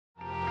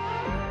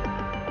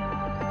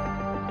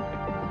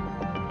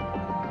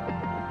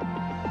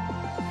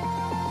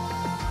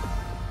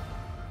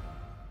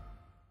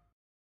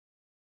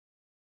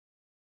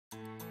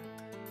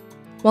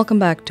Welcome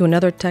back to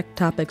another Tech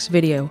Topics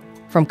video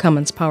from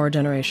Cummins Power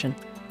Generation.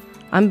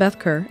 I'm Beth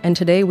Kerr, and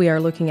today we are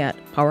looking at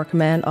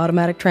PowerCommand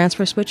automatic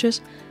transfer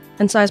switches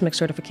and seismic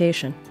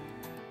certification.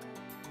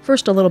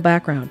 First, a little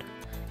background.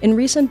 In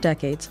recent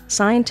decades,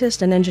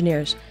 scientists and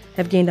engineers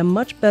have gained a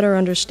much better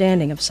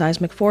understanding of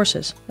seismic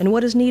forces and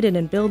what is needed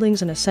in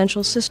buildings and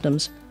essential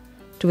systems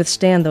to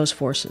withstand those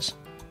forces.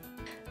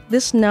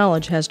 This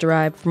knowledge has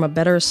derived from a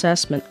better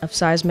assessment of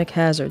seismic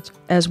hazards,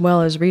 as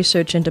well as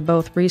research into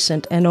both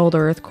recent and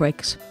older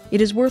earthquakes.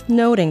 It is worth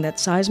noting that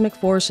seismic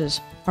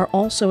forces are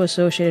also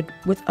associated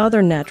with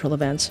other natural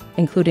events,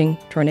 including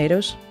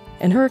tornadoes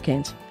and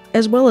hurricanes,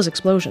 as well as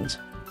explosions.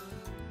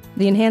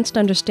 The enhanced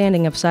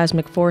understanding of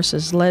seismic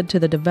forces led to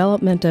the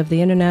development of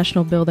the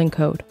International Building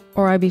Code,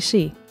 or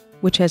IBC,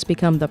 which has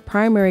become the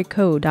primary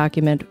code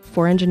document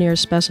for engineers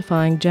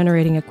specifying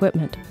generating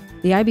equipment.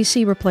 The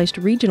IBC replaced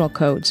regional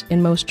codes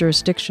in most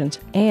jurisdictions,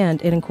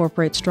 and it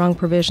incorporates strong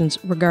provisions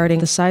regarding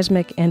the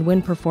seismic and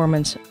wind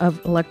performance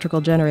of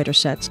electrical generator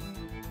sets.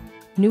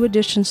 New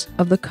editions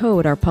of the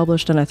code are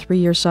published on a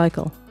 3-year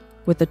cycle,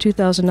 with the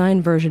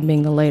 2009 version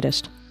being the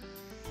latest.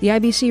 The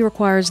IBC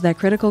requires that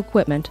critical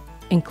equipment,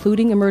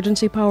 including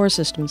emergency power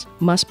systems,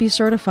 must be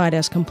certified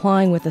as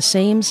complying with the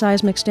same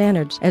seismic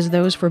standards as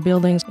those for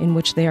buildings in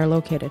which they are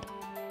located.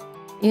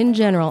 In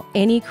general,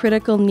 any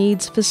critical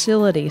needs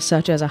facility,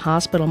 such as a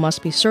hospital,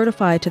 must be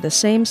certified to the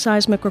same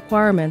seismic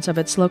requirements of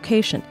its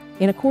location,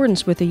 in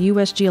accordance with the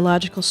U.S.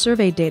 Geological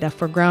Survey data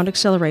for ground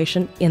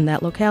acceleration in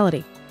that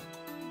locality.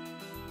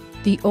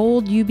 The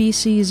old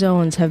UBC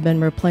zones have been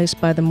replaced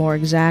by the more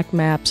exact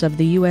maps of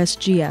the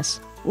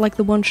USGS, like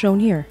the one shown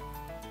here.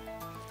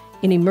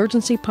 In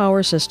emergency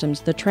power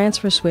systems, the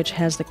transfer switch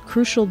has the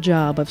crucial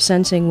job of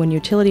sensing when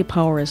utility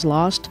power is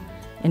lost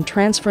and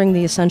transferring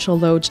the essential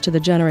loads to the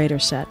generator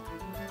set.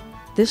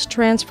 This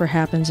transfer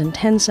happens in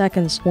 10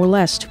 seconds or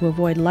less to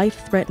avoid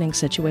life-threatening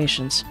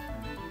situations.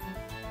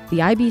 The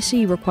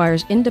IBC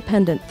requires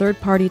independent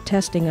third-party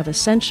testing of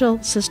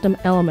essential system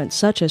elements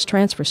such as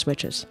transfer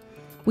switches.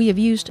 We have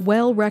used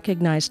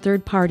well-recognized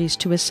third parties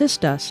to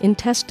assist us in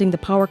testing the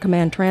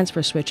PowerCommand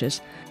transfer switches.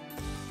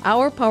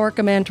 Our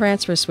PowerCommand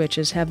transfer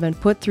switches have been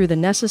put through the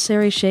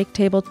necessary shake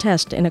table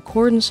test in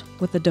accordance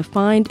with the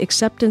defined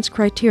acceptance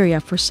criteria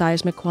for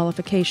seismic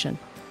qualification.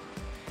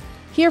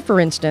 Here, for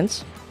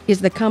instance,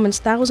 is the Cummins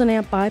 1000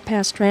 amp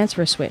bypass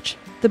transfer switch,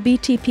 the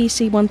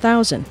BTPC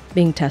 1000,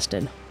 being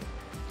tested.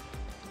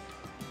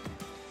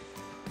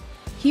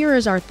 Here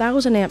is our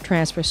 1000 amp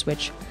transfer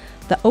switch,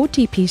 the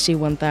OTPC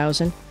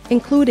 1000,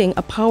 including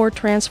a power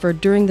transfer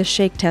during the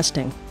shake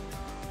testing.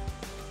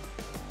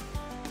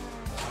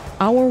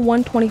 Our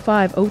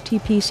 125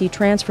 OTPC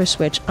transfer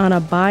switch on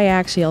a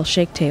biaxial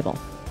shake table.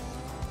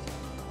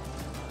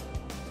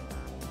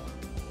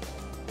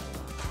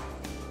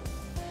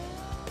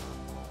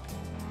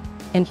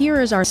 And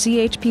here is our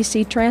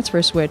CHPC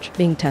transfer switch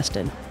being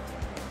tested.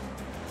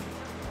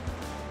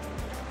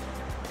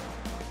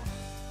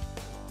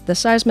 The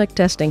seismic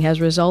testing has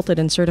resulted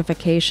in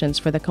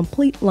certifications for the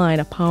complete line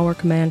of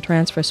PowerCommand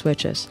transfer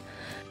switches.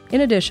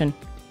 In addition,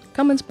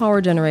 Cummins Power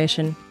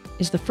Generation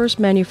is the first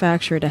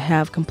manufacturer to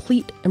have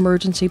complete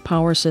emergency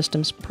power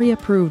systems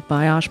pre-approved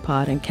by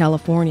OSHPD in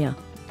California.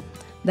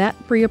 That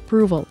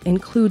pre-approval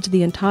includes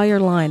the entire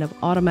line of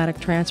automatic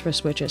transfer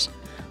switches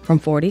from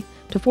 40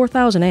 to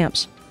 4,000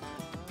 amps.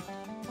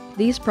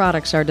 These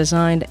products are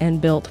designed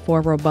and built for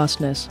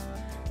robustness,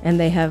 and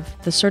they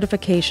have the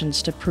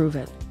certifications to prove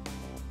it.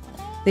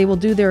 They will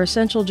do their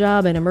essential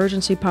job in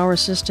emergency power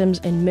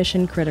systems and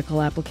mission-critical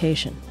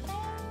application.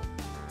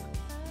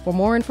 For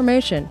more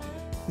information,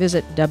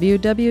 visit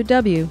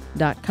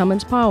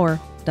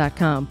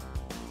www.cumminspower.com.